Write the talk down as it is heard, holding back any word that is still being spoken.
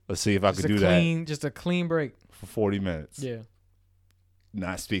Let's see if I could do that. Just a clean break For 40 minutes. Yeah.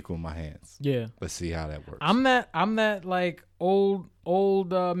 Not speak with my hands. Yeah. Let's see how that works. I'm that like old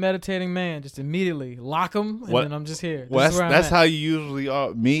meditating man. Just immediately lock them, and then I'm just here. Well, that's how you usually are.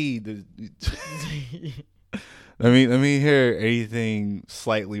 Let me hear anything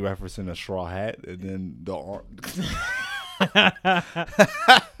slightly referencing a straw hat, and then the arm.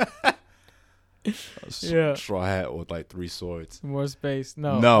 Straw hat with like 3 swords. More space.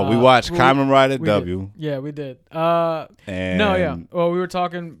 No, we watched Kamen Rider W. Yeah, we did. And no, yeah. Well, we were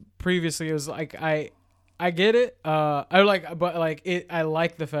talking previously. It was like I get it. I like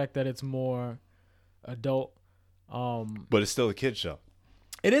the fact that it's more adult. But it's still a kid show.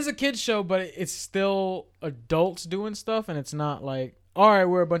 It is a kid's show, but it's still adults doing stuff, and it's not like, all right,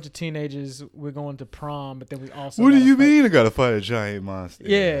 we're a bunch of teenagers, we're going to prom, but then we also. What do you mean I gotta fight a giant monster?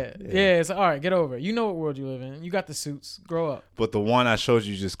 Yeah. It's like, all right, get over it. You know what world you live in. You got the suits. Grow up. But the one I showed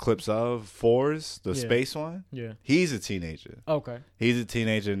you just clips of, Fours, the space one. Yeah. He's a teenager. Okay. He's a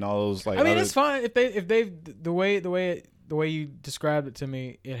teenager, and all those like. I mean, it's fine if they the way you described it to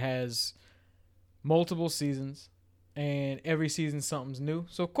me, it has multiple seasons. And every season something's new.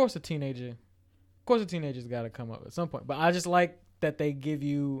 So of course a teenager's got to come up at some point. But I just like that they give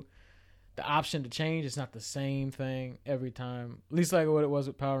you the option to change. It's not the same thing every time. At least like what it was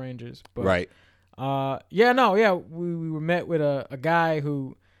with Power Rangers. But, right. We were met with a guy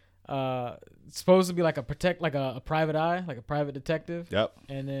who supposed to be like a private eye, like a private detective. Yep.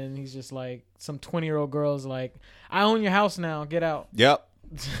 And then he's just like, some 20-year-old girl's like, I own your house now. Get out. Yep.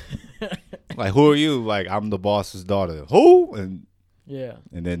 Like, who are you? Like, I'm the boss's daughter. Who? And yeah.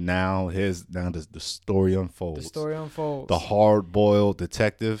 And then now the story unfolds. The hard-boiled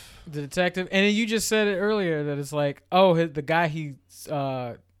detective. The detective, and then you just said it earlier that it's like, oh, the guy he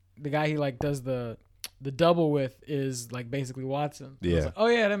like does the double with is like basically Watson. Yeah. I was like, oh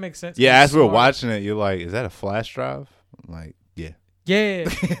yeah, that makes sense. Yeah, as we were watching it, you're like, is that a flash drive? I'm like, yeah. Yeah.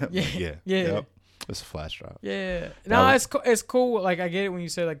 Yeah. Yep. It's a flash drive. Yeah. No, it's cool. Like, I get it when you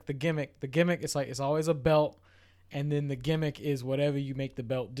say like the gimmick. The gimmick, it's like it's always a belt, and then the gimmick is whatever you make the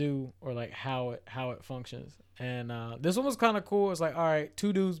belt do, or like how it functions. And this one was kind of cool. It's like, all right,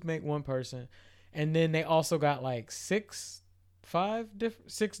 2 dudes make 1 person, and then they also got like 6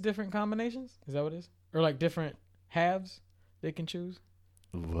 different combinations. Is that what it is? Or like different halves they can choose.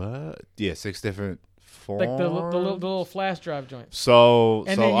 What? Yeah, 6 different forms. Like the little flash drive joints. So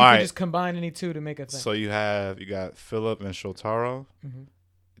then you can just combine any 2 to make a thing. So you got Philip and Shotaro.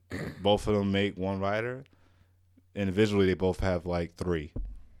 Mm-hmm. Both of them make 1 rider. Individually, they both have like 3.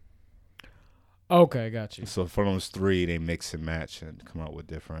 Okay, got you. So for those 3, they mix and match and come up with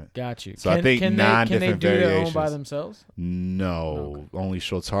different. Got you. So I think 9 different variations. Can they do their own by themselves? No, only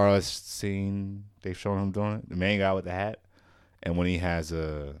Shotaro's seen. They've shown him doing it. The main guy with the hat, and when he has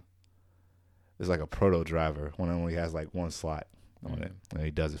it's like a proto driver. One only has like 1 slot on it, and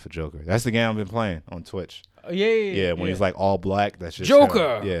he does it for Joker. That's the game I've been playing on Twitch. Yeah. When he's like all black, that's just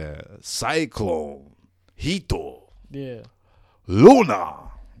Joker. Yeah, Cyclone, Hito. Yeah. Luna.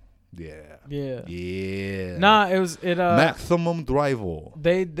 Yeah. Nah, it Maximum Driver.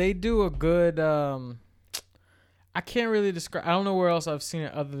 They do a good I can't really describe. I don't know where else I've seen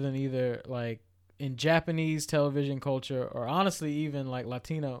it other than either like in Japanese television culture, or honestly even like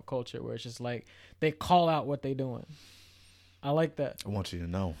Latino culture, where it's just like they call out what they doing. I like that. I want you to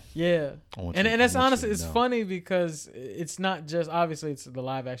know. Yeah. And that's honestly, it's funny because it's not just, obviously it's the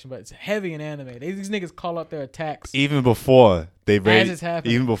live action, but it's heavy in anime. These niggas call out their attacks. Even before they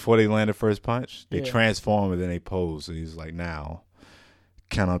even before they land the first punch, they transform and then they pose. And he's like, now,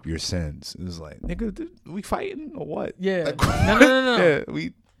 count up your sins. It's like, nigga, we fighting or what? Yeah. Like, No. Yeah,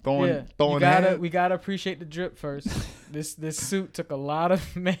 we throwing we gotta appreciate the drip first. This suit took a lot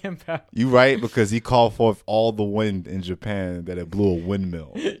of manpower. You right, because he called forth all the wind in Japan that it blew a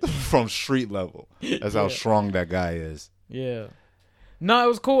windmill from street level. That's how strong that guy is. Yeah. No, it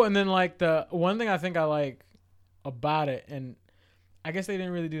was cool. And then like the one thing I think I like about it, and I guess they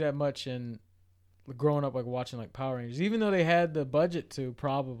didn't really do that much in growing up, like watching like Power Rangers, even though they had the budget to,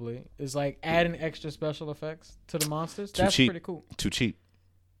 probably, is like adding extra special effects to the monsters. That's pretty cool. Too cheap.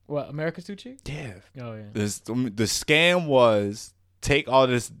 What, America's too cheap? Yeah. Oh, yeah. The scam was take all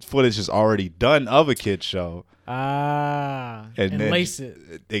this footage that's already done of a kid's show. And then lace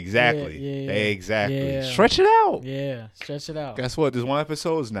it. Exactly. Yeah. Exactly. Yeah. Stretch it out. Yeah, stretch it out. Guess what? This one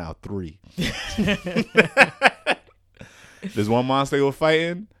episode is now 3. There's one monster they were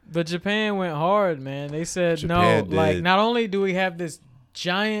fighting. But Japan went hard, man. They said, like, not only do we have this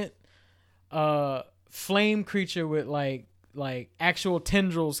giant flame creature with like actual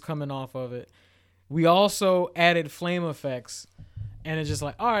tendrils coming off of it, we also added flame effects, and it's just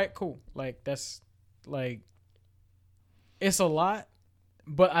like, all right, cool. Like that's like, it's a lot,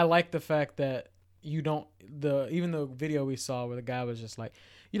 but I like the fact that you don't even the video we saw where the guy was just like,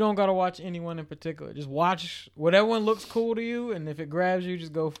 you don't gotta watch anyone in particular. Just watch whatever one looks cool to you, and if it grabs you,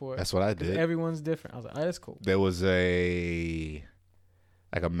 just go for it. That's what I did. Everyone's different. I was like, oh, that's cool. There was a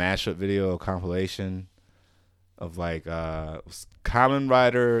mashup video, a compilation of like Kamen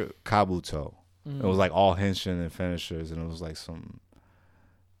Rider Kabuto. It was like all henshin and finishers, and it was like some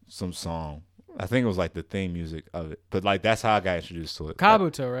song. I think it was like the theme music of it, but like that's how I got introduced to it.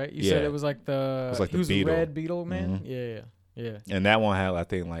 Kabuto, right? You said yeah. it was like the It was like he was the the Beetle. Red Beetle man. Yeah. And that one had, I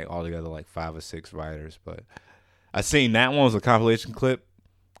think, like altogether like 5 or 6 writers. But I seen that one was a compilation clip,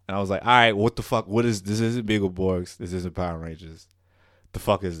 and I was like, all right, what the fuck? What is this? Isn't Beagleborgs? This isn't Power Rangers. The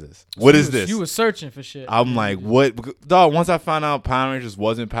fuck is this? What is this? You was searching for shit. I'm like, what? Dog, once I found out Power Rangers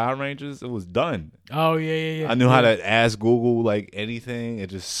wasn't Power Rangers, it was done. Oh, yeah. I knew how to ask Google like anything and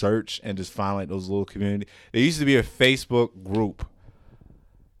just search and just find like those little community. There used to be a Facebook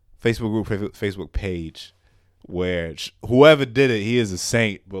Facebook page where whoever did it, he is a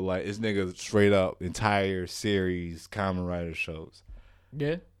saint, but like this nigga straight up entire series Kamen Rider shows.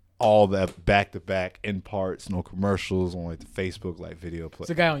 Yeah. All that back to back in parts, no commercials on like the Facebook like video play. It's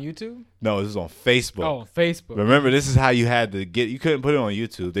a guy on YouTube? No, this is on Facebook. Oh, on Facebook. Remember, this is how you had to get. You couldn't put it on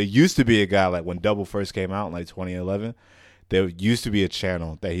YouTube. There used to be a guy like when Double first came out in like 2011. There used to be a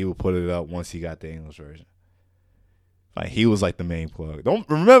channel that he would put it up once he got the English version. Like he was like the main plug. Don't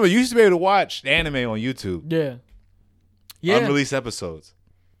remember you used to be able to watch anime on YouTube. Yeah. Unreleased episodes.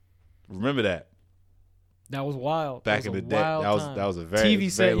 Remember that. That was wild. Back in the day. That was a very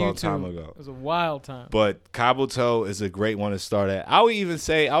long time ago. It was a wild time. But Kabuto is a great one to start at. I would even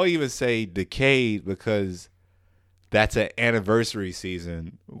say Decade, because that's an anniversary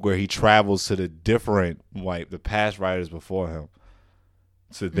season where he travels to the past writers before him,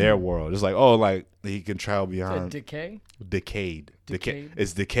 to their world. It's like, oh, like he can travel beyond. Decade.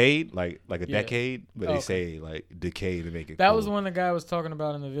 It's decade, like a decade, but they say like decade to make it. That cool. was the one the guy was talking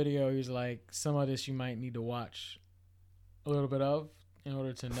about in the video. He was like, some of this you might need to watch a little bit of in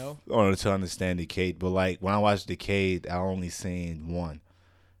order to know. In order to understand Decade. But like when I watched Decade, I only seen one.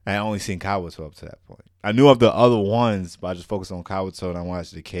 I only seen Kabuto up to that point. I knew of the other ones, but I just focused on Kabuto and I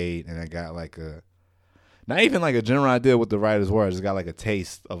watched Decade, and I got like not even like a general idea what the writers were. I just got like a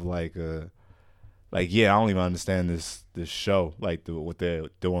taste of like I don't even understand this show, like what they're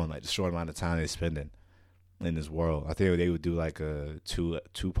doing, like the short amount of time they're spending in this world. I think they would do like a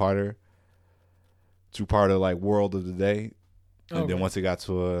two-parter like World of the Day, and then once it got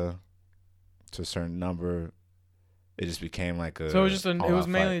to a certain number, it just became like a. So it was it was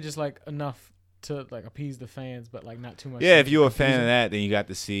mainly just like enough to like appease the fans, but like not too much. Yeah, if you're a fan of that, then you got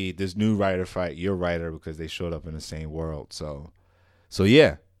to see this new writer fight your writer because they showed up in the same world. So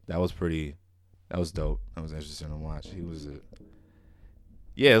yeah, that was dope. That was interesting to watch. It was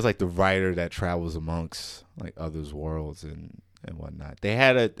like the writer that travels amongst like others' worlds and whatnot. They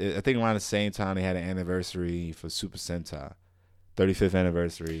had I think around the same time they had an anniversary for Super Sentai, 35th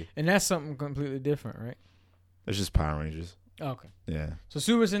anniversary. And that's something completely different, right? It's just Power Rangers. Okay. Yeah. So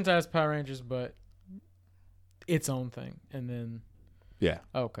Super Sentai is Power Rangers, but its own thing, and then. Yeah.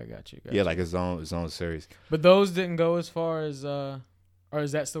 Okay, got you. Like its own series. But those didn't go as far as. Or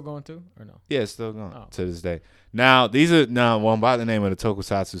is that still going too, or no? Yeah, it's still going to this day. Now, about the name of the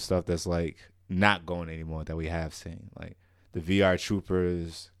Tokusatsu stuff that's like not going anymore that we have seen. Like the VR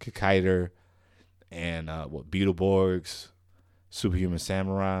Troopers, Kikaider, and Beetleborgs, Superhuman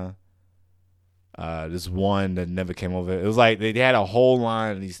Samurai. This one that never came over. It was like they had a whole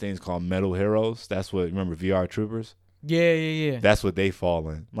line of these things called Metal Heroes. That's what, remember VR Troopers? Yeah. That's what they fall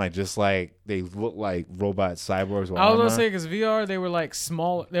in. Like, just like they look like robot cyborgs. I was gonna say, because VR, they were like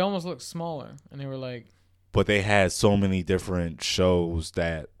small. They almost looked smaller, and they were like. But they had so many different shows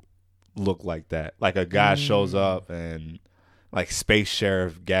that look like that. Like a guy shows up and like Space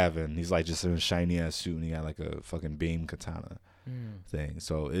Sheriff Gavin, he's like just in a shiny ass suit and he got like a fucking beam katana thing.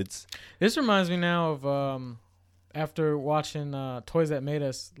 So this reminds me now of after watching Toys That Made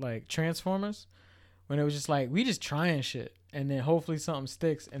Us, like Transformers. When it was just like, we just trying shit, and then hopefully something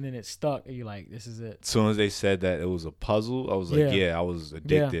sticks, and then it stuck, and you're like, this is it. As soon as they said that it was a puzzle, I was like, I was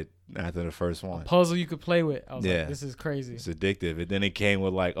addicted after the first one. A puzzle you could play with. I was like, this is crazy. It's addictive. And then it came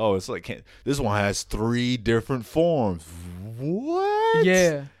with like, it's like, this one has 3 different forms. What?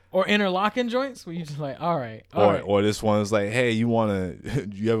 Yeah. Or interlocking joints where you just like, all right. Or this one is like, hey, you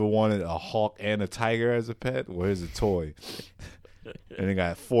ever wanted a hawk and a tiger as a pet? Well, here's a toy. And it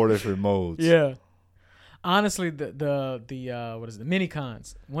got 4 different modes. Yeah. Honestly, the what is it, the mini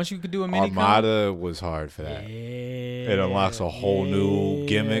cons? Once you could do a mini Armada was hard for that. Yeah, It unlocks a whole new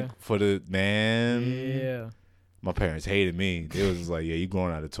gimmick for the man. Yeah. My parents hated me. They was just like, yeah, you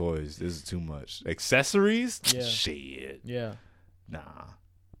going out of toys. This is too much. Accessories? Yeah. Shit. Yeah. Nah.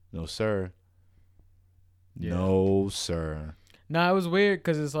 No, sir. Yeah. No, sir. Nah, it was weird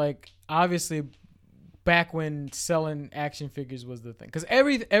because it's like, obviously, back when selling action figures was the thing. Because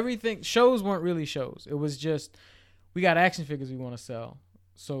everything, shows weren't really shows. It was just, we got action figures we want to sell,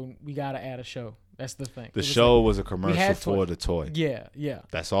 so we got to add a show. That's the thing. The show was a commercial for the toy. Yeah, yeah.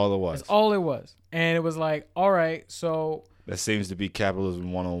 That's all it was. That's all it was. And it was like, all right, so. That seems to be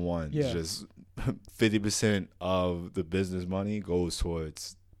capitalism 101. Yeah. It's just 50% of the business money goes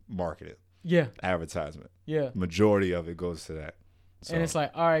towards marketing. Yeah. Advertisement. Yeah. Majority of it goes to that. So. And it's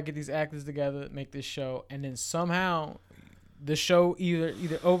like, all right, get these actors together, make this show, and then somehow the show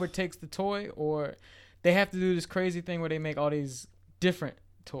either overtakes the toy, or they have to do this crazy thing where they make all these different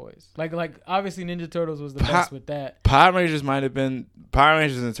toys. Like obviously Ninja Turtles was the best with that. Power Rangers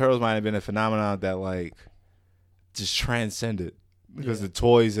and Turtles might have been a phenomenon that like just transcended because the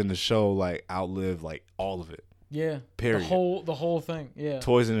toys in the show like outlived like all of it. Yeah. Period. The whole thing. Yeah.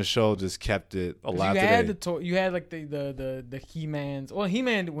 Toys in the show just kept it alive. You had like the He-Mans. Well,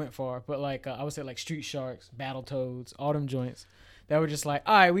 He-Man went far, but like I would say like Street Sharks, Battletoads, all them joints that were just like,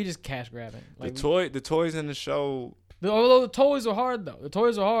 all right, we just cash grabbing. Like the toys in the show. Although the toys are hard though. The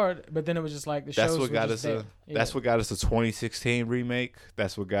toys are hard, but then it was just like the shows. That's what got us. That's what got us the 2016 remake.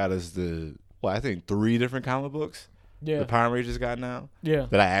 That's what got us I think 3 different comic books. Yeah. The Power Rangers got now. Yeah.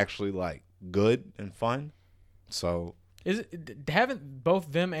 That I actually like good and fun. So haven't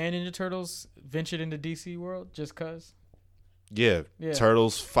both them and Ninja Turtles ventured into DC world just cause? Yeah.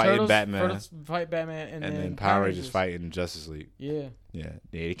 Turtles fighting Batman. Turtles fight Batman, and then Power Rangers fighting Justice League. Yeah. Yeah.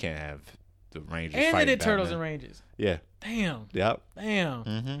 They can't have the Rangers. And they did Batman. Turtles and Rangers. Yeah. Damn. Yep. Damn.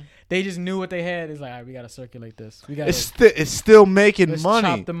 Mm-hmm. They just knew what they had. It's like, all right, we gotta circulate this. We got. It's still making let's money.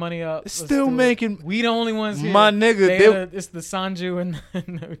 Chop the money up. It's still making. We the only ones here. My nigga, it's the Sanju and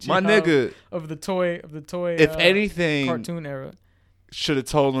my nigga of the toy. If anything, cartoon era. Should have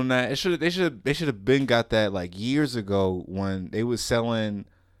told them that. They should have been got that like years ago when they was selling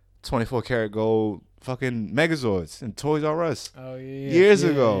 24 karat gold fucking Megazords and Toys R Us. Oh yeah. Years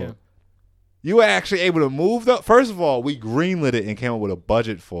ago. Yeah. You were actually able to move the. First of all, we greenlit it and came up with a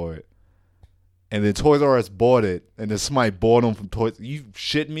budget for it, and then Toys R Us bought it, and then somebody bought them from Toys. You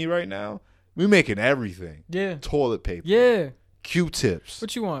shitting me right now? We making everything. Yeah. Toilet paper. Yeah. Q-tips.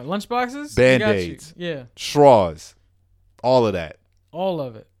 What you want? Lunchboxes? Band-Aids. Yeah. Straws. All of that. All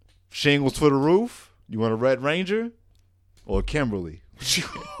of it. Shingles for the roof. You want a Red Ranger or Kimberly?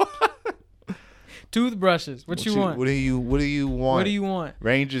 Toothbrushes. What you want? What do you want? What do you want?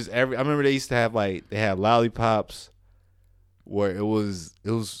 Rangers. I remember they used to have they had lollipops, where it was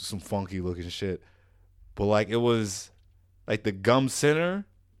some funky looking shit, but like it was like the gum center,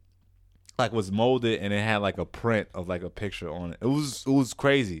 like was molded and it had like a print of like a picture on it. It was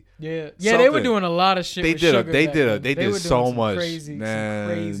crazy. Yeah, They were doing a lot of shit. They did so much. Some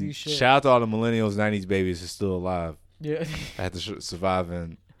crazy shit. Shout out to all the millennials, 90s babies who's still alive. Yeah, I had to survive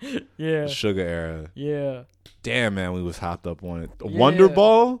in. Yeah. The sugar era. Yeah. Damn, man, we was hopped up on it. The Wonder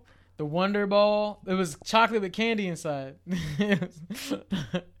Ball? The Wonder Ball. It was chocolate with candy inside. It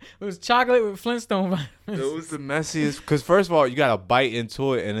was chocolate with Flintstone vitamins. It was the messiest. Because first of all, you got to bite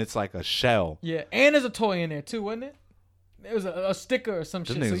into it, and it's like a shell. Yeah, and there's a toy in there, too, wasn't it? It was a sticker or some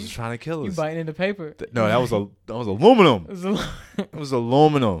Them shit. niggas was trying to kill us. You biting into paper. No, that was aluminum. It was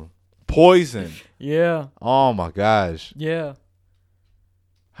aluminum. Poison. Yeah. Oh, my gosh. Yeah.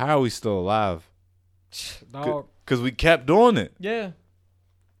 How are we still alive? Dog. Because we kept doing it. Yeah.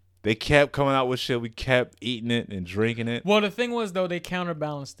 They kept coming out with shit. We kept eating it and drinking it. Well, the thing was, though, they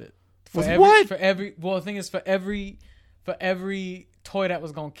counterbalanced it. What? The thing is, for every toy that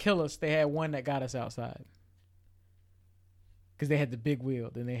was going to kill us, they had one that got us outside. Because they had the big wheel,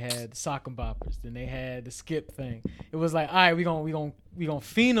 then they had the sock and boppers, then they had the skip thing. It was like, all right, we gonna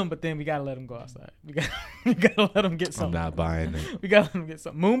fiend them, but then we gotta let them go outside. We gotta let them get something. I'm not buying it. We gotta let them get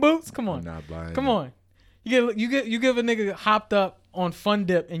something. Moon boots? Come on. I'm not buying Come it. on. You give a nigga hopped up on Fun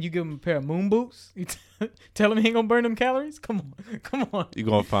Dip and you give him a pair of moon boots? You tell him he ain't gonna burn them calories? Come on. You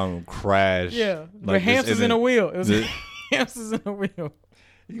gonna find him crash. Yeah. Like with hamsters in a wheel. It was hamsters in a wheel.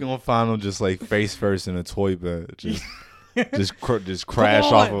 You gonna find him just like face first in a toy bed. Just crash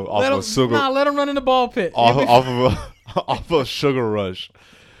off of sugar. Nah, let him run in the ball pit. Off of a sugar rush.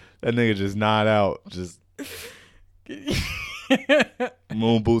 That nigga just nod out. Just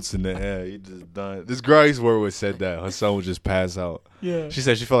Moon boots in the air. He just done. This girl I used to work with said that her son would just pass out. Yeah. She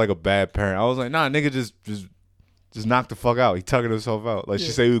said she felt like a bad parent. I was like, nah, nigga, just knock the fuck out. He tucking himself out. Like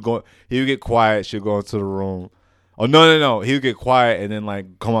she said, he would get quiet. She'd go into the room. Oh no. He would get quiet and then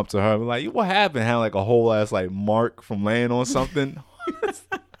like come up to her and be like, what happened? Had like a whole ass like mark from laying on something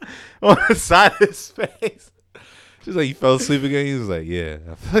on the side of his face. She's like, you fell asleep again? He was like, yeah.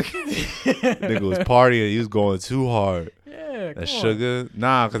 Nigga was partying. He was going too hard. Yeah, that sugar.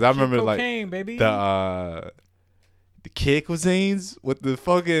 Nah, because I remember cocaine, like baby. The kid cuisines with the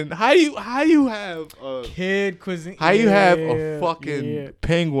fucking how you have kid cuisine? How you have a fucking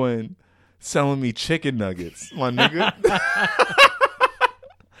penguin selling me chicken nuggets, my nigga?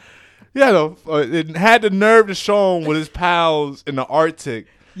 Yeah, it had the nerve to show him with his pals in the Arctic.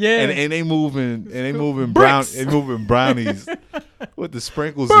 Yeah, and they moving brownies with the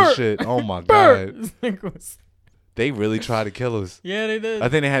sprinkles and shit. Oh my god, they really tried to kill us. Yeah, they did. I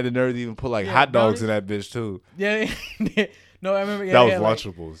think they had the nerve to even put like hot dogs in that bitch too. Yeah, no, I remember. Yeah, that was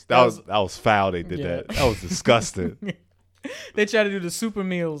Lunchables. That was foul. They did that. That was disgusting. They try to do the super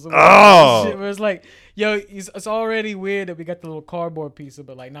meals. Oh, shit where it's like, yo, it's already weird that we got the little cardboard pizza,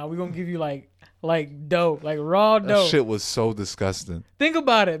 but like, now we're gonna give you like dough, like raw dough. That shit was so disgusting. Think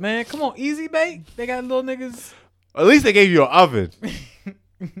about it, man. Come on, Easy Bake. They got little niggas. At least they gave you an oven.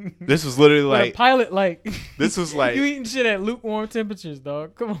 This was literally like a pilot. Like this was like you eating shit at lukewarm temperatures,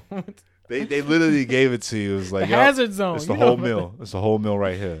 dog. Come on. They literally gave it to you. It was like the hazard zone. It's the whole meal. It's the whole meal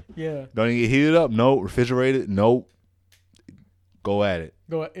right here. Yeah. Don't even get heated up. No. Refrigerated. Nope. Go at it.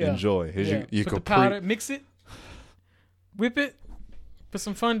 Enjoy. Here's your Put the powder, mix it, whip it, put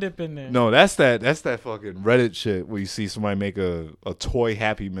some Fun Dip in there. No, that's that fucking Reddit shit where you see somebody make a toy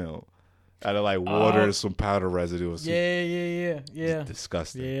Happy Meal out of like water and some powder residue. Or something. Yeah. It's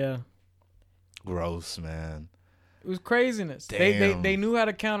disgusting. Yeah. Gross, man. It was craziness. Damn. They knew how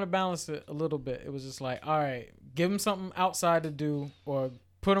to counterbalance it a little bit. It was just like, all right, give them something outside to do, or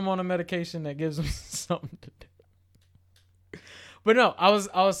put them on a medication that gives them something to do. But no, I was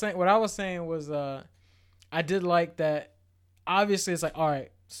saying what I was saying was I did like that. Obviously, it's like, all right,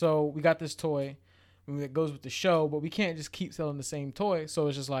 so we got this toy that goes with the show, but we can't just keep selling the same toy. So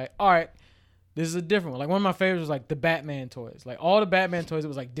it's just like, all right, this is a different one. Like one of my favorites was like the Batman toys. Like all the Batman toys, it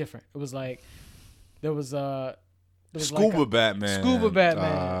was like different. It was like there was Scuba Batman.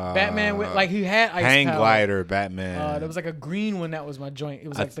 Batman with like he had ice hang power. Glider Batman. There was like a green one that was my joint. It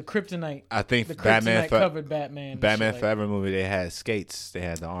was like the Kryptonite. I think the Batman covered Batman. Batman Forever movie. They had skates. They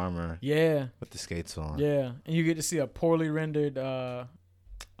had the armor. Yeah, with the skates on. Yeah, and you get to see a poorly rendered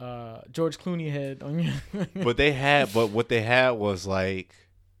George Clooney head on you. But what they had was like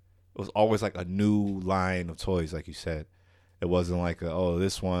it was always like a new line of toys, like you said. It wasn't like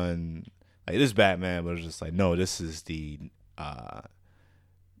this one. Like this Batman, but it was just like, no, this is the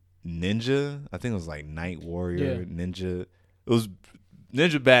Ninja. I think it was like Night Warrior, Ninja. It was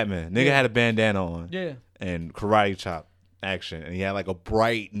Ninja Batman. Nigga had a bandana on. Yeah. And karate chop action. And he had like a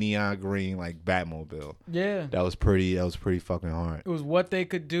bright neon green like Batmobile. Yeah. That was pretty fucking hard. It was what they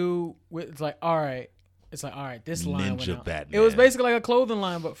could do with it's like, all right, this line went out. Batman. It was basically like a clothing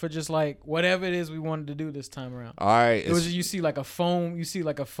line, but for just like whatever it is we wanted to do this time around. All right. You see like a foam cliff.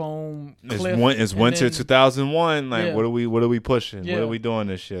 It's winter 2001. Like what are we pushing? Yeah. What are we doing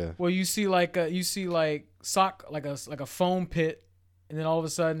this year? Well, you see like a foam pit, and then all of a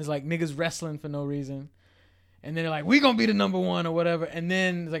sudden it's like niggas wrestling for no reason. And then they're like, we gonna be the number one or whatever. And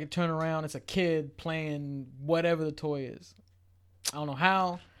then it's like a turn around, it's a kid playing whatever the toy is. I don't know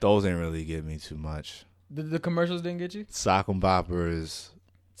how. Those ain't really get me too much. The commercials didn't get you? Sock 'em boppers,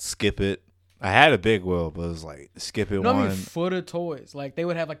 skip it. I had a big wheel, but it was like skip it one. I mean, for the toys, like they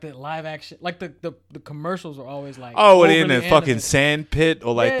would have like the live action, like the commercials were always like, in the fucking sand pit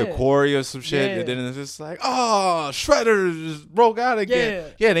or like the quarry or some shit. And then it's just like, Shredder just broke out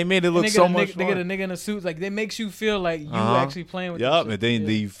again. Yeah, they made it look so much fun. They get a nigga in a suit, like it makes you feel like you actually playing with. Yup, and then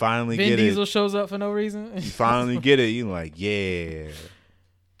you finally Vin get it. Vin Diesel shows up for no reason. You finally get it. You like, yeah.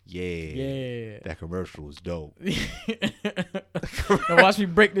 That commercial was dope. Now watch me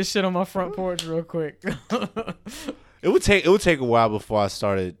break this shit on my front porch real quick. It would take a while before I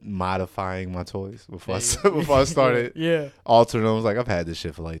started modifying my toys. Before I started altering them. I was like, I've had this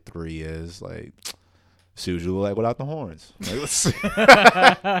shit for like 3 years. Like, see what you look like without the horns. Like, let's see.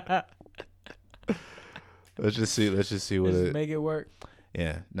 Let's just see what it make it work.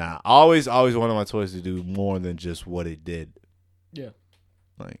 Yeah. Nah. I always wanted my toys to do more than just what it did. Yeah.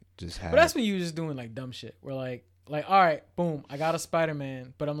 Like just have. But that's when you just doing like dumb shit. Where like all right, boom, I got a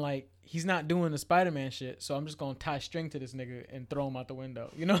Spider-Man, but I'm like, he's not doing the Spider-Man shit, so I'm just gonna tie string to this nigga and throw him out the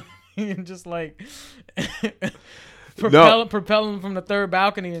window. You know, and just like propelling from the third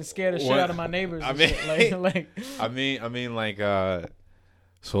balcony and scare the shit out of my neighbors. I mean, shit. like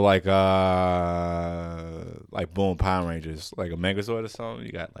so like boom, Power Rangers, like a Megazord or something.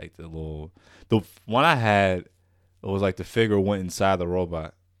 You got like the one I had. It was like the figure went inside the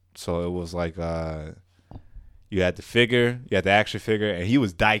robot, so it was like you had the figure, you had the action figure, and he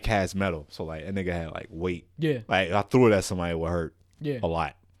was die cast metal. So like that nigga had like weight. Yeah. Like I threw it at somebody, it would hurt. Yeah. A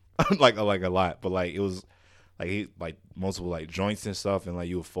lot. like a lot, but like it was like he like multiple like joints and stuff, and like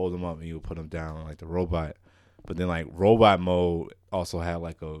you would fold them up and you would put them down on like the robot. But then like robot mode also had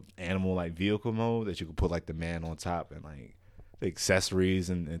like a animal like vehicle mode that you could put like the man on top and like the accessories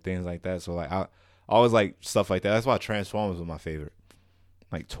and things like that. So like I always like stuff like that. That's why Transformers was my favorite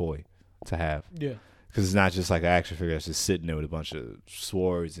like toy to have. Yeah. Because it's not just like an action figure that's just sitting there with a bunch of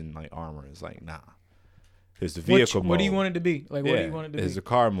swords and like armor. It's like nah. There's the vehicle mode. What do you want it to be? Like, what do you want it to be? There's the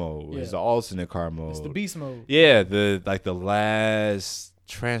car mode. There's the alternate car mode. It's the beast mode. Yeah, the last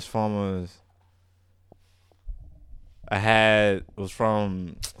Transformers I had was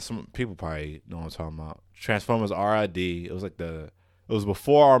from some people probably know what I'm talking about. Transformers RID. It was like it was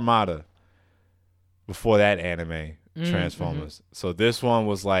before Armada. Before that anime, Transformers. Mm-hmm. So this one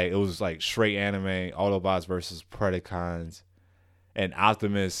was like, it was like straight anime, Autobots versus Predacons, and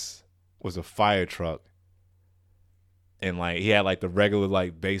Optimus was a fire truck. And like he had like the regular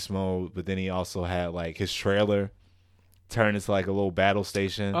like base mode, but then he also had like his trailer turned into like a little battle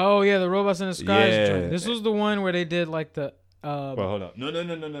station. Oh yeah, the Robots in the Skies joint. This was the one where they did like the. Well, hold up. No. No,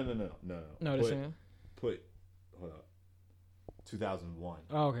 this one. Hold up. 2001.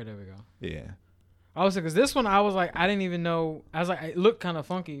 Oh, okay, there we go. Yeah. I was because this one I was like I didn't even know. I was like it looked kind of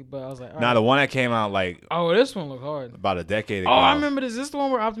funky, but I was like, the one that came out like this one looked hard. About a decade ago. Oh, I remember this. Is this the one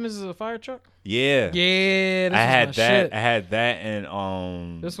where Optimus is a fire truck? Yeah. Yeah. I had that. Shit. I had that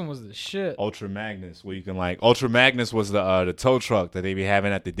and This one was the shit. Ultra Magnus, where you can like Ultra Magnus was the tow truck that they be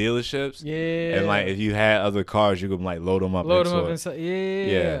having at the dealerships. Yeah. And like if you had other cars, you could like load them up. Inside.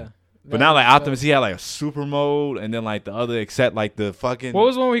 Yeah. But now like Optimus, he had like a super mode, and then like the other except like the fucking. What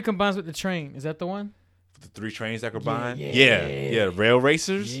was the one where he combines with the train? Is that the one? The 3 trains that combine? Yeah. Rail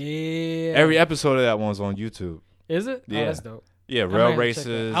Racers? Yeah. Every episode of that one's on YouTube. Is it? Yeah. Oh, that's dope. Yeah, Rail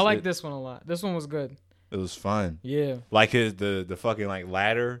Racers. I like this one a lot. This one was good. It was fun. Yeah. Like the fucking like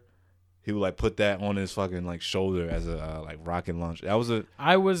ladder, he would like put that on his fucking like shoulder as a like rocket launch. That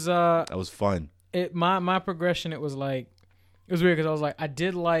was fun. My progression, it was weird because I was like,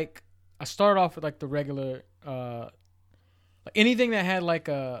 I started off with like the regular like anything that had like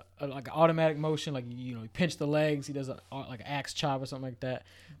a like an automatic motion, like he pinch the legs, he does like an axe chop or something like that.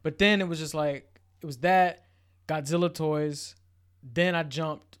 But then it was just like it was that Godzilla toys. Then I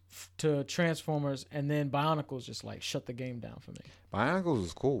jumped to Transformers, and then Bionicles just like shut the game down for me. Bionicles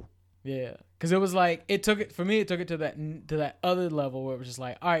was cool. Yeah, because it was like it took it to that other level where it was just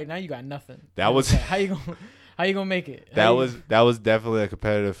like, all right, now you got nothing. That was like, how you gonna make it? That was definitely a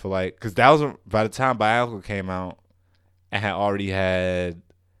competitive for like because that was by the time Bionicle came out. I've already had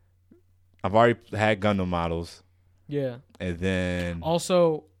Gundam models. Yeah. And then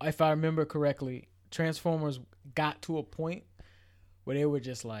also, if I remember correctly, Transformers got to a point where they were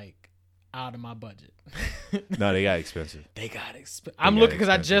just like out of my budget. No, they got expensive. I'm looking because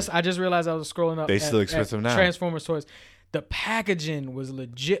I just realized I was scrolling up. They still expensive now. Transformers toys. The packaging was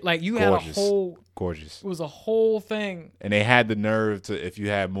legit. Like you had a whole gorgeous. It was a whole thing. And they had the nerve to, if you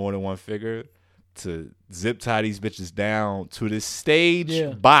had more than one figure, to zip tie these bitches down to this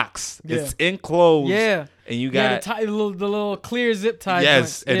stage box. Yeah. It's enclosed. Yeah. And you got the little clear zip tie.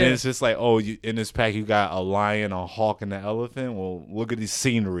 Yes. And then it's just like, in this pack you got a lion, a hawk, and an elephant. Well, look at this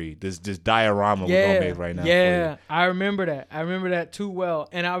scenery. This diorama we're gonna make right now. Yeah. I remember that. I remember that too well.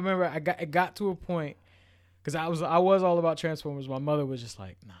 And I remember it got to a point because I was all about Transformers. My mother was just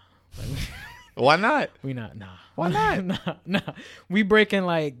like, nah. Why not? Why not? Nah. We breaking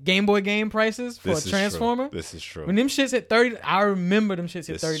like Game Boy game prices for a Transformer. This is true. When them shits hit $30, I remember them shits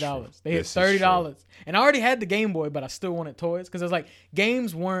hit $30. They hit $30. And I already had the Game Boy, but I still wanted toys because it's like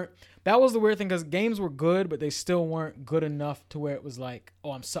games weren't. That was the weird thing because games were good, but they still weren't good enough to where it was like,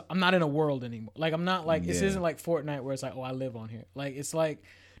 I'm not in a world anymore. Like I'm not like this isn't like Fortnite where it's like, I live on here. Like it's like,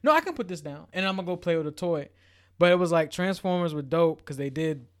 no, I can put this down and I'm gonna go play with a toy. But it was like Transformers were dope because they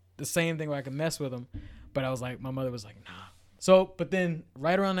did the same thing where I could mess with them, but I was like, my mother was like, nah. So, but then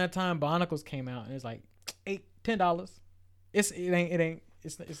right around that time, Bionicles came out, and it's like $10. It's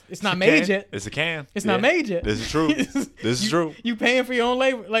not made yet. It's a can. It's not made yet. This is true. This is true. You paying for your own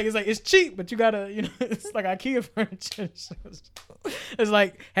labor. Like it's like it's cheap, but you gotta, it's like IKEA furniture. It's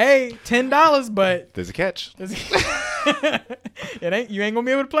like, hey, $10, but there's a catch. You ain't gonna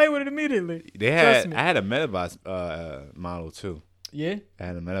be able to play with it immediately. I had a Metabots model too. Yeah. I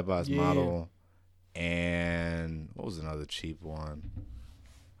had a Metabots model, and what was another cheap one?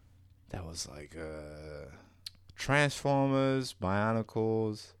 That was like Transformers,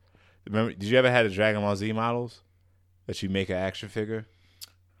 Bionicles. Remember? Did you ever have the Dragon Ball Z models that you make an action figure?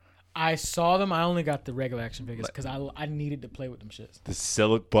 I saw them. I only got the regular action figures because I needed to play with them shits. The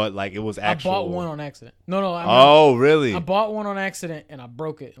silic, but like it was actual. I bought one on accident. No. Oh, really? I bought one on accident and I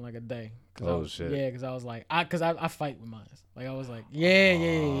broke it in like a day. Oh, shit. Yeah, because I was like, I fight with mine. Like I was like, yeah.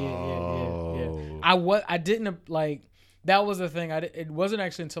 I didn't like. That was the thing. It wasn't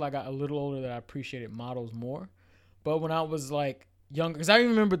actually until I got a little older that I appreciated models more. But when I was like younger, because I even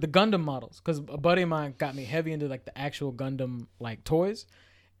remember the Gundam models, because a buddy of mine got me heavy into like the actual Gundam like toys.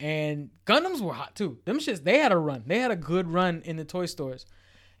 And Gundams were hot too. Them shits, they had a run. They had a good run in the toy stores.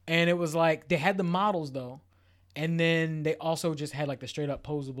 And it was like, they had the models though. And then they also just had like the straight up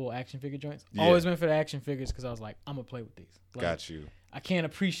posable action figure joints. Yeah. Always went for the action figures because I was like, I'm going to play with these. Like, got you. I can't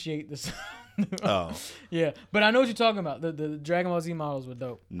appreciate this. Oh. Yeah. But I know what you're talking about. The Dragon Ball Z models were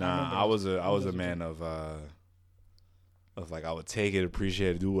dope. Nah, I was a man of like, I would take it,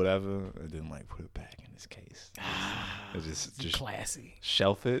 appreciate it, do whatever, and then like put it back in its case. Just classy.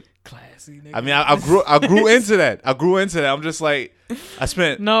 Shelf it. Classy. Nigga. I mean, I grew into that. I'm just like, I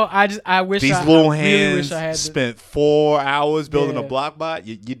spent. No, I wish these I little really hands wish I had spent 4 hours building a Yeah. block bot.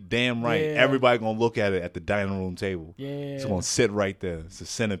 You're damn right. Yeah. Everybody gonna look at it at the dining room table. Yeah. It's gonna sit right there. It's a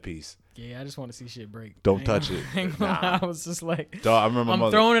centerpiece. Yeah, I just want to see shit break. Don't touch it. I was just like, Dog, I remember I'm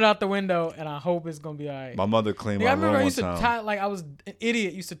throwing it out the window, and I hope it's gonna be all right. my mother cleaned Yeah, I my remember room I one used to time. tie like I was an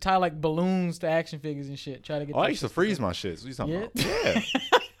idiot. Used to tie like balloons to action figures and shit. Try to get. I that used to shit freeze together. my shit. What you talking Yeah? about? Yeah.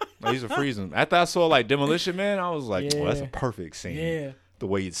 I used to freeze them. After I saw like Demolition Man, I was like, well, that's a Yeah. perfect scene. Yeah. The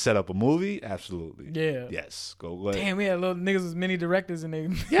way you'd set up a movie, absolutely. Yeah. Yes. Go ahead. Damn, we had little niggas with mini directors in their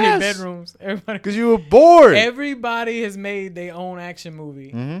Yes. bedrooms. Everybody. Because you were bored. Everybody has made their own action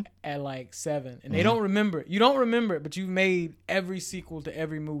movie at like 7, and they don't remember it. You don't remember it, but you've made every sequel to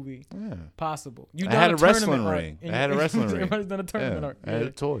every movie possible. You I had a wrestling tournament arc, ring. and I had a wrestling ring. Everybody's done a tournament arc. I had a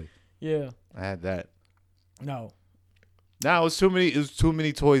toy. Yeah. I had that. No. Nah, it was too many. It was too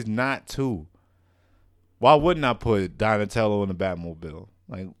many toys not to. Why wouldn't I put Donatello in the Batmobile?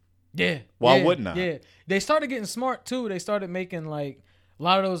 Like, Yeah. Why wouldn't I? Yeah. They started getting smart too. They started making like a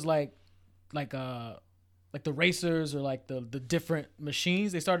lot of those like the racers or like the different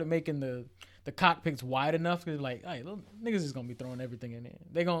machines. They started making the cockpits wide enough because like, hey, little niggas is gonna be throwing everything in there.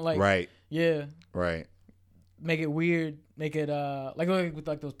 They gonna like right. Yeah. Right. Make it weird. Make it like with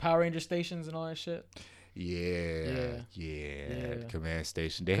like those Power Ranger stations and all that shit. Yeah. Command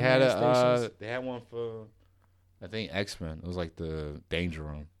Station. They Command had stations. they had one for, I think, X-Men. It was like the Danger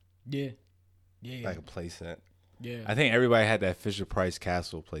Room. Yeah. Yeah. Like a playset. Yeah. I think everybody had that Fisher-Price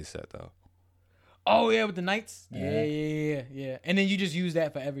Castle playset though. Oh yeah, with the knights. Yeah. And then you just use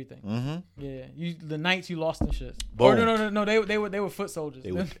that for everything. Mm-hmm. Yeah. The knights you lost and shit. Boom. Or no. They were foot soldiers.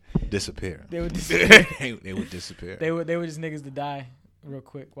 They would disappear. They would disappear. They would disappear. They were just niggas to die real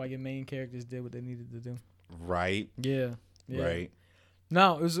quick while your main characters did what they needed to do. Right. Yeah. Right.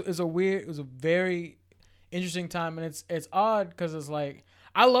 No, it was a very interesting time, and it's odd because it's like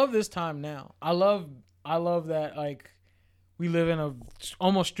I love this time now. I love that like we live in a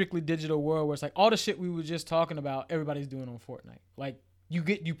almost strictly digital world where it's like all the shit we were just talking about, everybody's doing on Fortnite. Like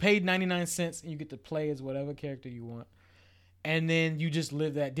you paid 99 cents and you get to play as whatever character you want, and then you just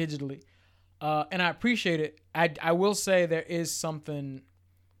live that digitally. And I appreciate it. I will say there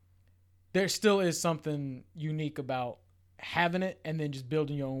still is something unique about having it and then just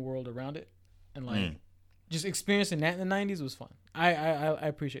building your own world around it, and like just experiencing that in the 90s was fun. I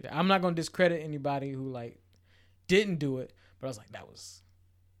appreciate that. I'm not gonna discredit anybody who like didn't do it, but I was like, that was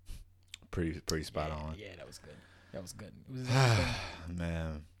pretty spot on. Yeah, that was good. That was good. It was his own thing.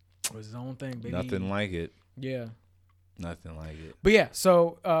 Man, It was his own thing, baby. nothing like it. Yeah. Nothing like it. But yeah,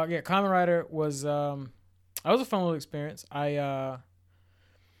 so Kamen Rider was that was a fun little experience. I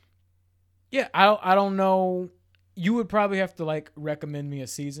don't know. You would probably have to like recommend me a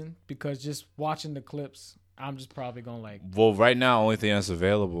season because just watching the clips, I'm just probably gonna like. Well, right now, only thing that's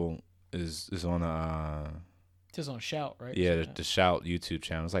available is on Just on Shout, right? yeah, the Shout YouTube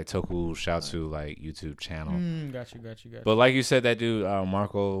channel. It's like Tokusatsu like YouTube channel. Got you. But like you said, that dude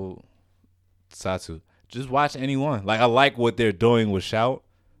Marco Satsu. Just watch anyone. Like I like what they're doing with Shout,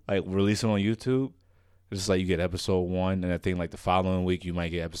 like releasing on YouTube. It's just like you get episode 1, and I think like the following week you might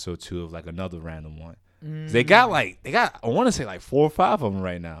get episode 2 of like another random one. They got I want to say like 4 or 5 of them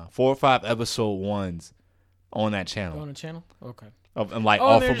right now. 4 or 5 episode 1s on that channel. On the channel? Okay. and like Oh,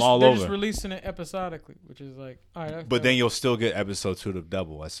 all they're from just, all they're over. just releasing it episodically, which is like, all right. But then you'll still get episode 2 to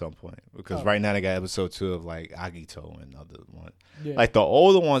double at some point because right now they got episode 2 of like Agito and other one. Yeah. Like the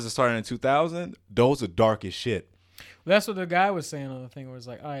older ones that started in 2000, those are dark as shit. That's what the guy was saying on the thing, where it's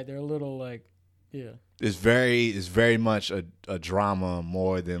like, all right, they're a little like, yeah. It's very much a drama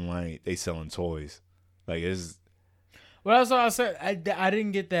more than like they selling toys. Like it's. Well, that's what I said. I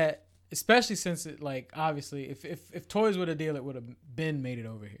didn't get that, especially since it, like, obviously, if toys were the deal, it would have been made it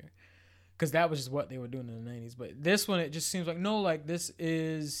over here, because that was just what they were doing in the 90s. But this one, it just seems like, no, like this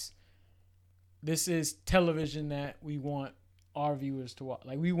is television that we want our viewers to watch.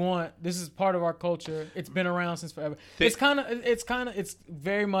 Like this is part of our culture. It's been around since forever. It's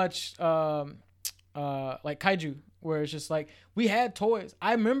very much like kaiju, where it's just like we had toys.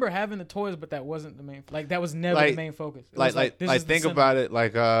 I remember having the toys, but that wasn't the main. Like that was never the main focus. Like think about it,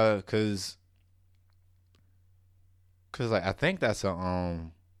 like cause like I think that's a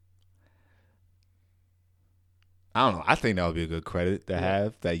I don't know. I think that would be a good credit to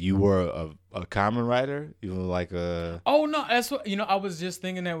have, that you were a common writer. You were like a. Oh no, that's what I was just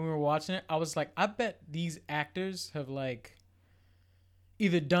thinking that when we were watching it. I was like, I bet these actors have like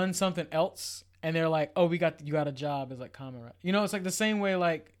either done something else, and they're like, oh, you got a job as like common writer. It's like the same way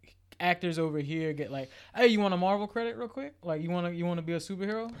like actors over here get like, hey, you want a Marvel credit real quick? Like you want to be a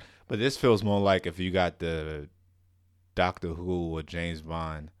superhero? But this feels more like if you got the Doctor Who or James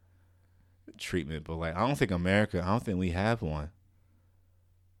Bond treatment, but like I don't think we have one.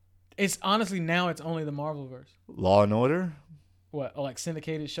 It's honestly now it's only the Marvelverse. Law and Order? What, like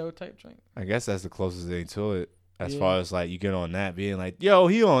syndicated show type thing? I guess that's the closest thing to it. As far as like you get on that, being like, yo,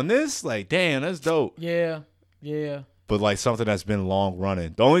 he on this? Like, damn, that's dope. Yeah. But like something that's been long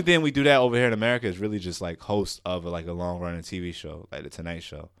running. The only thing we do that over here in America is really just like host of like a long running TV show, like the Tonight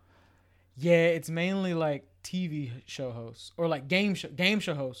Show. Yeah, it's mainly like TV show hosts or like game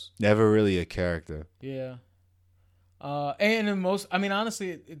show hosts. Never really a character. Yeah. And in most, I mean,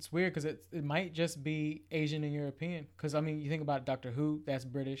 honestly, it's weird because it might just be Asian and European. Because I mean, you think about Doctor Who, that's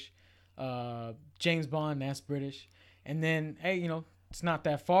British. James Bond, that's British. And then, hey, it's not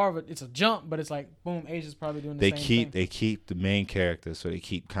that far, but it's a jump. But it's like, boom, Asia's probably doing the same thing. They keep the main character, so they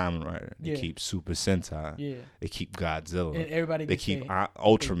keep Kamen Rider. They keep Super Sentai. Yeah. They keep Godzilla. And everybody they keep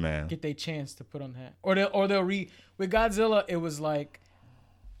Ultraman. Get their chance to put on that, or they'll with Godzilla. It was like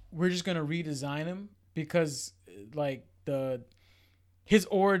we're just gonna redesign him because like his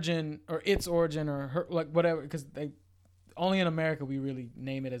origin or its origin or her, like whatever, because they only in America we really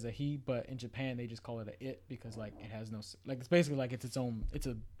name it as a he, but in Japan they just call it a it because like it has no, like it's basically like it's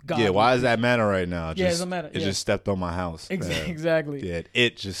a god. Yeah, why does that matter right now? Yeah, it doesn't matter. It just stepped on my house. Exactly. Yeah,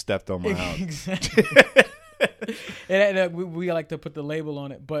 it just stepped on my house. Exactly. We like to put the label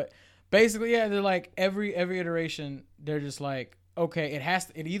on it, but basically, yeah, they're like every iteration, they're just like, okay,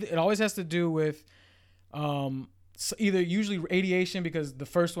 it always has to do with either usually radiation, because the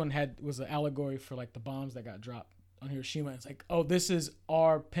first one was an allegory for like the bombs that got dropped on Hiroshima. It's like, oh, this is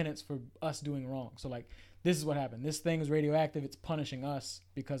our penance for us doing wrong. So like, this is what happened. This thing is radioactive. It's punishing us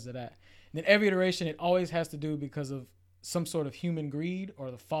because of that. And then every iteration, it always has to do because of some sort of human greed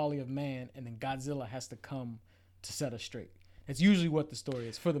or the folly of man. And then Godzilla has to come to set us straight. It's usually what the story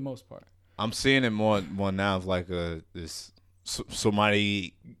is for the most part. I'm seeing it more now of like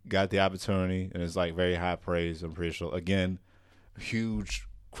somebody got the opportunity and it's like very high praise. I'm pretty sure. Again, huge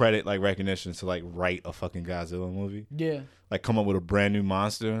credit, like recognition to like write a fucking Godzilla movie. Yeah. Like come up with a brand new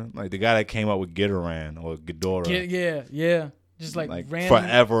monster. Like the guy that came up with Ghidorah or Ghidorah. Yeah. Just like random.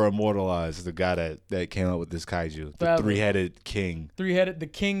 Forever immortalized the guy that came up with this kaiju. The three-headed king. The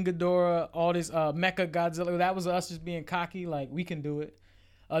King Ghidorah, all this Mecha Godzilla. That was us just being cocky, like we can do it.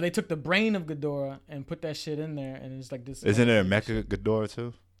 They took the brain of Ghidorah and put that shit in there, and it's like this. Isn't there a Mecha Ghidorah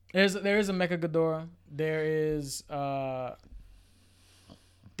too? There is a Mecha Ghidorah. There is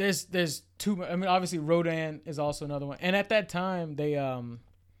there's two. I mean, obviously Rodan is also another one. And at that time, they a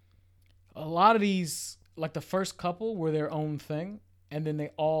lot of these, like the first couple were their own thing, and then they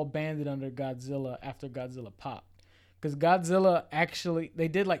all banded under Godzilla after Godzilla popped. Because Godzilla actually, they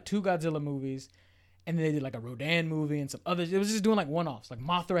did like 2 Godzilla movies, and then they did like a Rodan movie and some others. It was just doing like one-offs. Like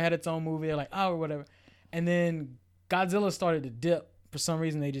Mothra had its own movie. They're like, oh, or whatever. And then Godzilla started to dip. For some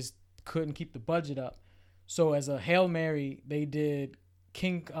reason, they just couldn't keep the budget up. So as a Hail Mary, they did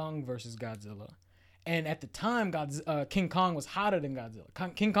King Kong versus Godzilla. And at the time, King Kong was hotter than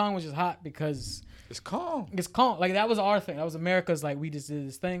Godzilla. King Kong was just hot because it's Kong. It's Kong. Like that was our thing. That was America's. Like we just did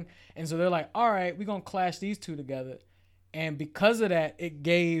this thing, and so they're like, all right, we're gonna clash these two together. And because of that, it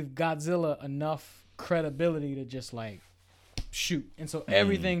gave Godzilla enough credibility to just like shoot. And so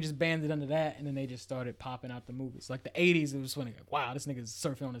everything just banded under that, and then they just started popping out the movies. Like the 80s, it was funny. Like, wow, this nigga's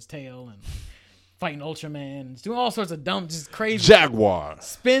surfing on his tail and fighting Ultraman, and doing all sorts of dumb, just crazy. Jaguar.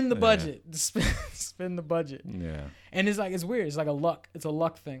 Spin the budget. Spin the budget. Yeah. And it's like, it's weird. It's like it's a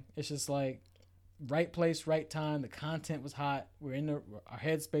luck thing. It's just like right place, right time. The content was hot. We're in our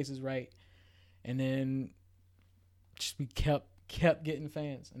headspace is right. And then just we kept getting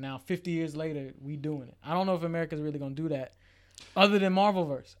fans. And now 50 years later, we doing it. I don't know if America's really going to do that other than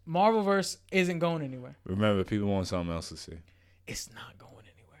Marvelverse. Marvelverse isn't going anywhere. Remember, people want something else to see. It's not going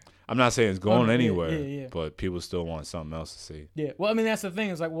anywhere. I'm not saying it's going anywhere, yeah. but people still want something else to see. Yeah. Well, I mean, that's the thing.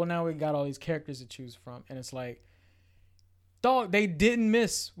 It's like, well, now we got all these characters to choose from. And it's like, dog, they didn't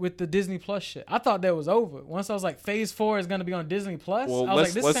miss with the Disney Plus shit. I thought that was over. Once I was like, Phase 4 is going to be on Disney Plus, well, I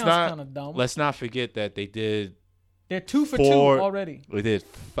was like, this sounds kind of dumb. Let's not forget that they did. They're 2 for 2 already. They did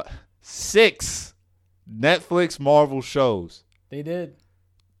 6 Netflix Marvel shows. They did.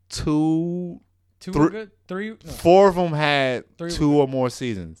 2 were good? 3? No. 4 of them had 2 or more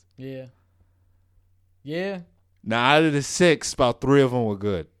seasons. Yeah. Yeah. Now, out of the 6, about 3 of them were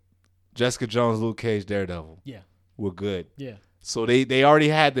good. Jessica Jones, Luke Cage, Daredevil. Yeah. Were good. Yeah. So they already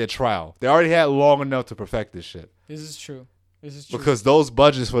had their trial. They already had long enough to perfect this shit. This is true. Because those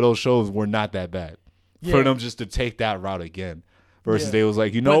budgets for those shows were not that bad. Yeah. For them just to take that route again. Versus they was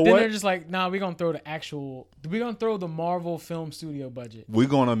like, you know but what? Then they're just like, nah, we're going to throw the Marvel Film Studio budget. We're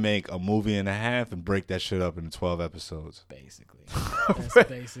going to make a movie and a half and break that shit up into 12 episodes. Basically. That's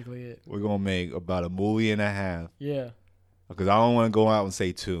basically it. We're going to make about a movie and a half. Yeah. Because I don't want to go out and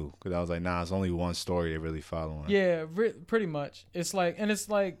say 2. Because I was like, nah, it's only one story they're really following. Yeah, pretty much. It's like, and it's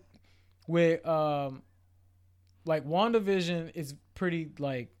like with, like WandaVision is pretty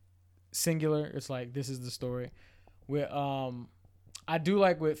like singular. It's like, this is the story. With, I do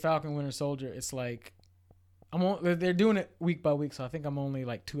like with Falcon Winter Soldier, it's like, they're doing it week by week. So I think I'm only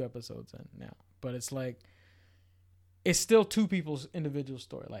like 2 episodes in now, but it's like, it's still 2 people's individual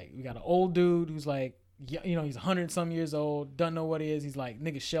story. Like we got an old dude who's like, you know, he's 100 some years old, doesn't know what he is. He's like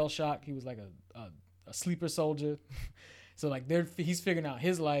nigga shell shocked. He was like a sleeper soldier. So like he's figuring out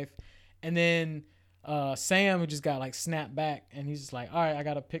his life. And then Sam, who just got like snapped back, and he's just like, all right, I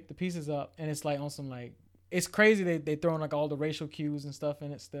got to pick the pieces up. And it's like on some like, it's crazy. They throwing like all the racial cues and stuff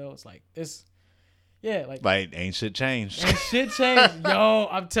in it still. It's like, yeah, like ain't shit changed. Ain't shit changed. Yo,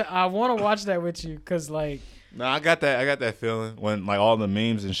 I want to watch that with you. Cause like, no, I got that feeling when like all the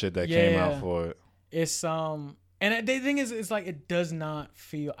memes and shit that came out for it. It's and the thing is, it's like it does not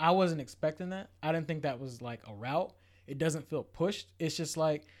feel. I wasn't expecting that. I didn't think that was like a route. It doesn't feel pushed. It's just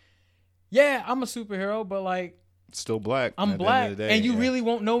like, yeah, I'm a superhero, but like, still black. I'm black, and you really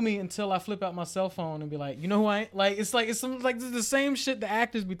won't know me until I flip out my cell phone and be like, you know who I am? Like it's the same shit the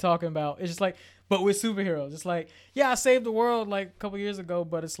actors be talking about. It's just like, but with superheroes, it's like, yeah, I saved the world like a couple years ago,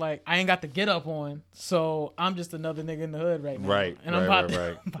 but it's like I ain't got the get up on, so I'm just another nigga in the hood right now, right? And I'm about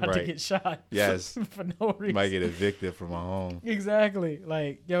to get shot, yes, for no reason. Might get evicted from my home. Exactly,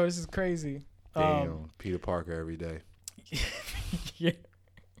 like yo, this is crazy. Damn, Peter Parker every day. Yeah.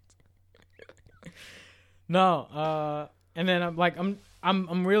 No, and then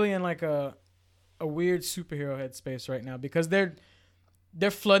I'm really in like a weird superhero headspace right now because they're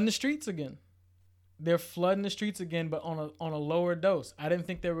flooding the streets again. They're flooding the streets again, but on a lower dose. I didn't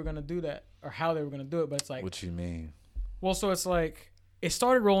think they were gonna do that or how they were gonna do it, but it's like, what you mean? Well, so it's like it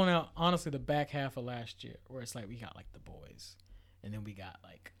started rolling out honestly the back half of last year, where it's like we got like The Boys, and then we got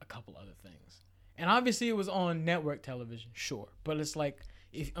like a couple other things, and obviously it was on network television, sure, but it's like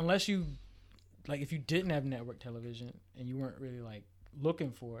if you didn't have network television and you weren't really like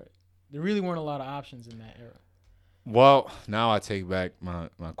looking for it, there really weren't a lot of options in that era. Well, now I take back my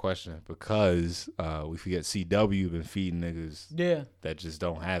question because we forget CW been feeding niggas that just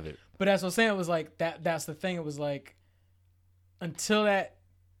don't have it. But that's what I'm saying. It was like that's the thing. It was like until that,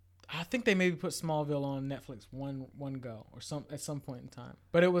 I think they maybe put Smallville on Netflix one go or at some point in time.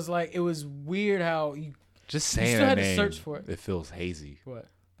 But it was like, it was weird how you just saying you still that had name, to search for it. It feels hazy. What?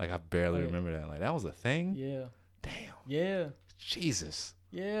 Like I barely remember that. Like that was a thing. Yeah. Damn. Yeah. Jesus.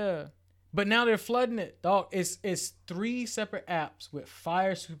 Yeah. But now they're flooding it, dog. It's 3 separate apps with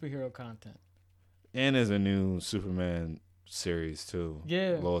fire superhero content. And there's a new Superman series too.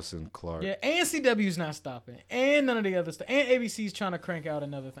 Yeah. Lois and Clark. Yeah, and CW's not stopping. And none of the other stuff. And ABC's trying to crank out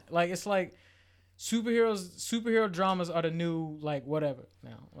another thing. Like it's like superhero dramas are the new like whatever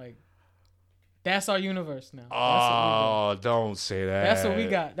now. Like that's our universe now. Oh, don't say that. That's what we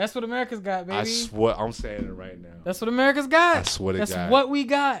got. That's what America's got, baby. I swear, I'm saying it right now. That's what America's got. I swear to God. That's what we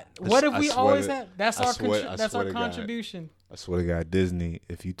got. What if we always had? That's our contribution. I swear to God, Disney,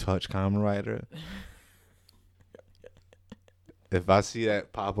 if you touch Kamen Rider, if I see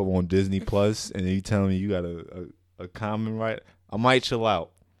that pop up on Disney Plus and you tell me you got a Kamen Rider, I might chill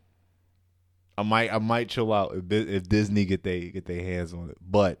out. I might chill out if Disney get their hands on it.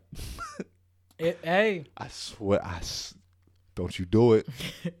 But hey, I swear, don't you do it.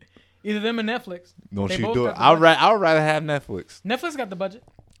 Either them or Netflix. Don't They you both do got it. the I'd budget. rather have Netflix. Netflix got the budget.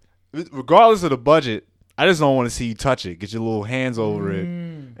 Regardless of the budget, I just don't want to see you touch it. Get your little hands over it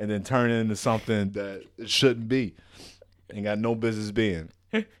and then turn it into something that it shouldn't be. Ain't got no business being.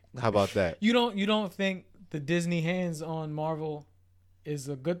 How about that? You don't think the Disney hands on Marvel is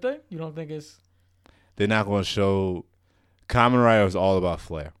a good thing? You don't think it's... They're not going to show... Kamen Rider is all about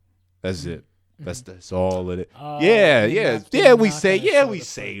flair. That's it. That's all it is. We saved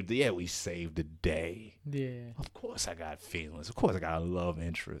the day. Yeah. Of course I got feelings. Of course I got a love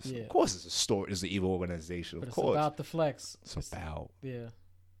interest. Yeah. Of course it's a story. It's an evil organization. But Of course. it's about the flex. It's about Yeah.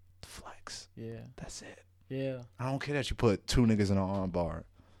 the flex. Yeah. That's it. Yeah. I don't care that you put 2 niggas in an arm bar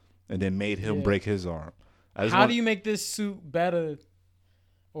and then made him break his arm. How do you make this suit better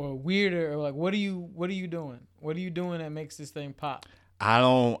or weirder, or like what are you doing? What are you doing that makes this thing pop? I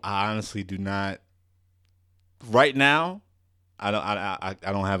honestly do not. Right now, I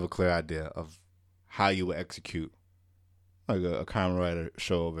don't have a clear idea of how you would execute like a Kamen Rider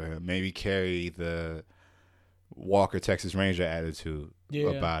show over here. Maybe carry the Walker Texas Ranger attitude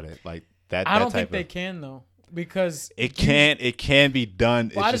about it, like that. I don't think they can though, because it can be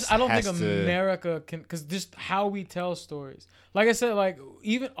done. Well, I don't think America can, because just how we tell stories. Like I said, like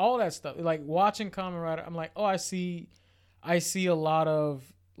even all that stuff, like watching Kamen Rider, I'm like, oh, I see a lot of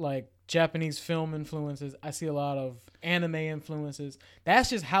like Japanese film influences. I see a lot of anime influences. That's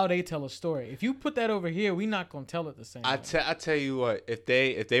just how they tell a story. If you put that over here, we're not gonna tell it the same. I tell you what, if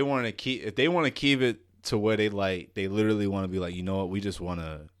they want to keep it to where they literally want to be like, you know what, we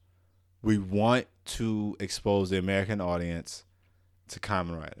want to expose the American audience to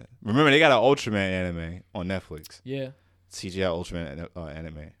Kamen Rider. Remember, they got an Ultraman anime on Netflix. Yeah. CGI Ultraman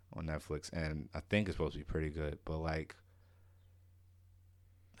anime on Netflix, and I think it's supposed to be pretty good. But like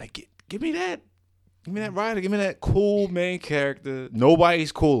give me that rider, give me that cool main character.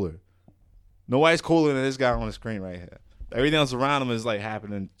 Nobody's cooler than this guy on the screen right here. Everything else around him is like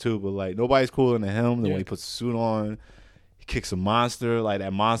happening too, but like nobody's cooler than him. Then when he puts a suit on, he kicks a monster, like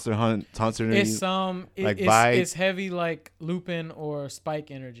that monster hunter. It's heavy like Lupin or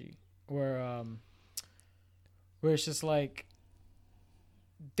Spike energy, where it's just like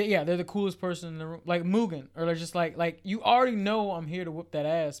they're the coolest person in the room, like Mugen, or they're just like you already know I'm here to whoop that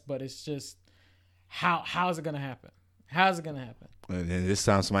ass, but it's just how's it gonna happen? How's it gonna happen? And then this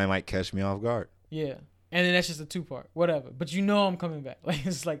time somebody might catch me off guard. Yeah, and then that's just a 2-part, whatever. But you know I'm coming back. Like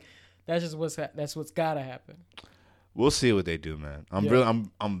it's like that's what's gotta happen. We'll see what they do, man. I'm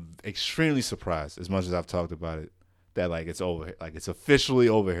extremely surprised, as much as I've talked about it, that like it's over, like it's officially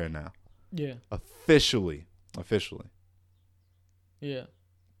over here now. Yeah, officially. Yeah.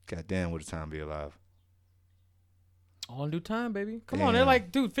 God damn, would the time be alive? All in due time, baby. Come on, they're like,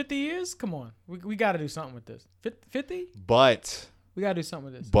 dude, 50 years? Come on, we got to do something with this. 50? But we got to do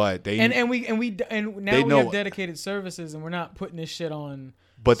something with this. But they and now we have dedicated services, and we're not putting this shit on.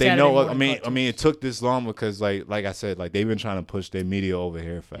 But they know. I mean, it took this long because, like I said, like they've been trying to push their media over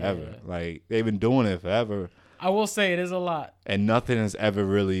here forever. Yeah. Like they've been doing it forever. I will say it is a lot, and nothing has ever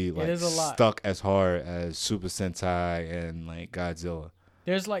really like stuck as hard as Super Sentai and like Godzilla.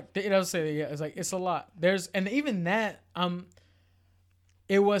 There's like it's a lot. And even that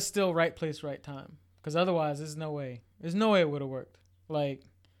it was still right place, right time, because otherwise there's no way it would have worked. Like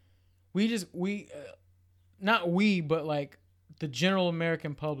but like the general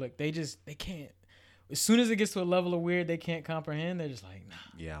American public, they can't. As soon as it gets to a level of weird they can't comprehend, they're just like, nah.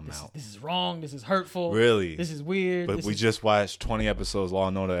 Yeah, I'm out. This is wrong. This is hurtful. Really? This is weird. But we just watched 20 episodes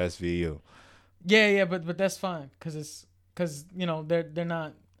Law & Order SVU. Yeah, but that's fine because you know they're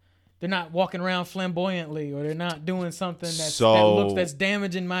not walking around flamboyantly, or they're not doing something that's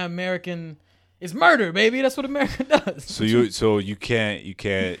damaging my American. It's murder, baby. That's what America does. So you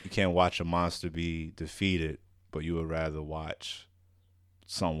can't watch a monster be defeated, but you would rather watch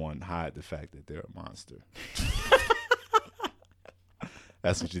someone hide the fact that they're a monster.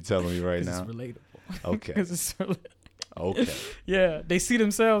 That's what you're telling me right now. It's relatable. Okay. It's relatable. Okay. Yeah, they see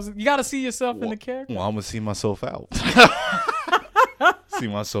themselves. You got to see yourself in the character. Well, I'm gonna see myself out. See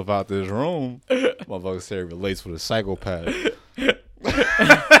myself out this room. Motherfucker say it relates with a psychopath.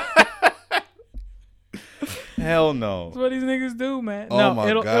 Hell no. That's what these niggas do, man. Oh no, my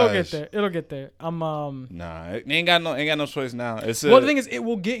it'll gosh. get there. It'll get there. Nah, it ain't got no choice now. The thing is, it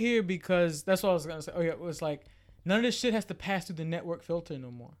will get here because that's what I was gonna say. Oh yeah, it was like none of this shit has to pass through the network filter no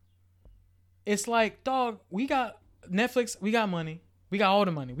more. It's like, dog, we got Netflix, we got money. We got all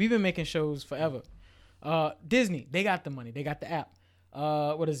the money. We've been making shows forever. Disney, they got the money. They got the app.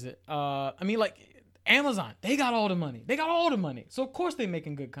 What is it? I mean, like Amazon, they got all the money. They got all the money. So of course they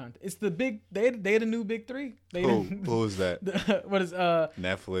making good content. It's the big. They the new big three. Who is that? What is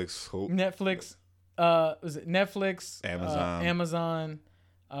Netflix. Who? Netflix. Was it Netflix? Amazon.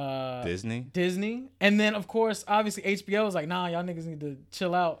 Disney, and then of course, obviously HBO is like, nah, y'all niggas need to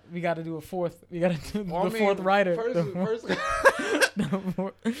chill out. We got to do a fourth. We got to do fourth writer.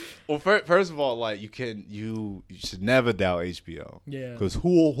 First of all, like you should never doubt HBO. Yeah, because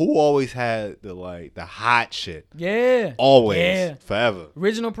who always had the hot shit. Yeah, always, forever.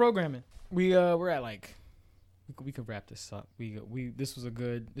 Original programming. We're at like. We could wrap this up. This was a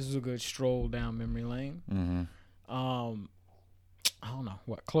good stroll down memory lane. Mm-hmm. I don't know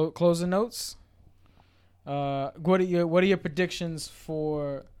what closing notes. What are your predictions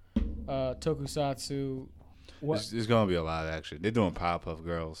for Tokusatsu? There's gonna be a live action. They're doing Powerpuff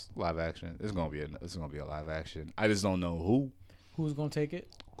Girls live action. It's gonna be a live action. I just don't know who's gonna take it.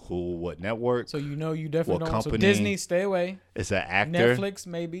 What network? So you definitely don't. Company. So Disney, stay away. It's an actor. Netflix,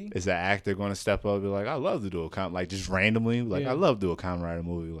 maybe. Is an actor going to step up and be like, I love to do just randomly, I love to do a Kamen Rider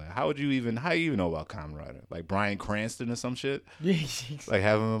movie. Like, how do you even know about Kamen Rider? Like Bryan Cranston or some shit. Yeah. Like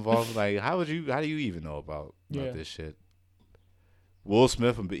have him involved. Like how do you even know about this shit? Will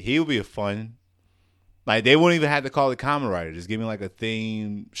Smith, he would be a fun. Like they wouldn't even have to call it Kamen Rider. Just give me like a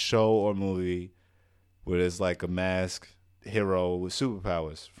theme show or movie where there's like a masked hero with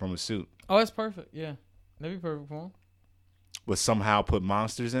superpowers from a suit. Oh, that's perfect. Yeah, that'd be perfect for him. But somehow put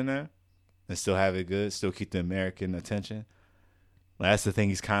monsters in there and still have it good, still keep the American attention. That's the thing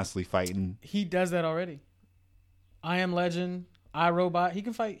he's constantly fighting. He does that already. I Am Legend, iRobot. He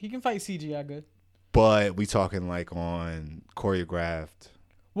can fight CGI good. But we talking like on choreographed.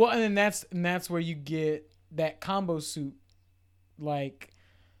 Well, and then that's where you get that combo suit. Like,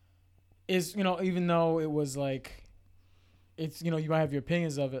 is even though it was like. It's you might have your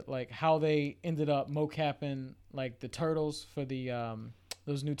opinions of it, like how they ended up mocapping like the turtles for the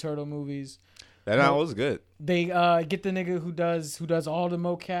those new turtle movies. That was good. They get the nigga who does all the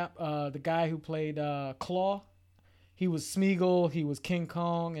mocap. The guy who played Claw, he was Smeagol. He was King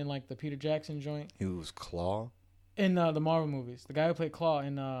Kong in like the Peter Jackson joint. He was Claw in the Marvel movies. The guy who played Claw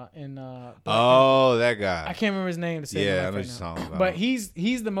in that guy. I can't remember his name to say. Yeah, I know what you're talking about. But he's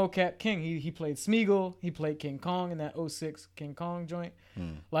the mocap king. He played Smeagol. He played King Kong in that 2006 King Kong joint.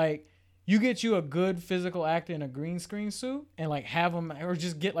 Like you get you a good physical actor in a green screen suit and like have him, or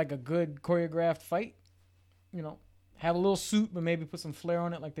just get like a good choreographed fight. Have a little suit, but maybe put some flair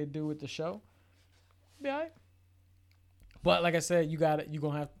on it like they do with the show. Be all right. But like I said, you got it. You're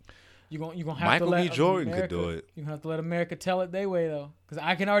gonna have Michael to let B. Jordan America, could do it. You have to let America tell it their way though, because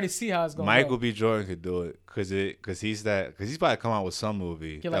I can already see how it's going. Michael B. Jordan could do it because he's about to come out with some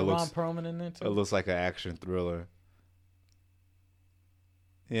movie get like Ron Perlman in there too. It looks like an action thriller.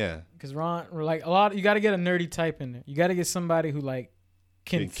 Yeah, because Ron, like a lot, you got to get a nerdy type in there. You got to get somebody who like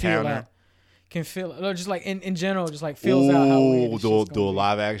can feel out, or just like in general, just like feels out how weird do a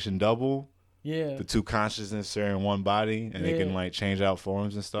live action double. Yeah, the two consciousnesses are in one body, and they can like change out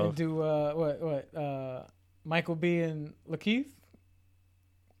forms and stuff. And do Michael B. and Lakeith.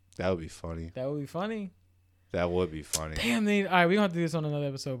 That would be funny. That would be funny. That would be funny. Damn, all right, we gonna have to do this on another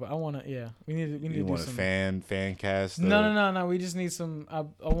episode, but I wanna, we need to do some. fan cast? No. We just need some. I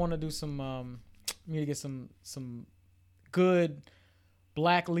want to do some. We need to get some good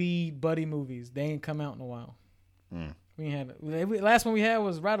black lead buddy movies. They ain't come out in a while. We ain't had last one we had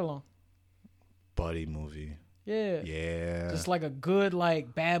was Ride Along. Buddy movie. Yeah. Just like a good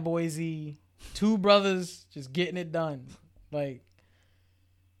like Bad Boysy, two brothers just getting it done. Like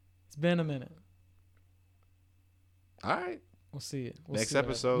it's been a minute. All right. We'll see it. Next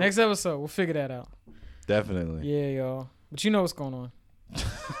episode. We'll figure that out. Definitely. Yeah, y'all. But you know what's going on.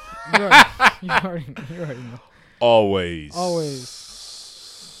 You already know. Always.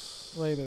 Later.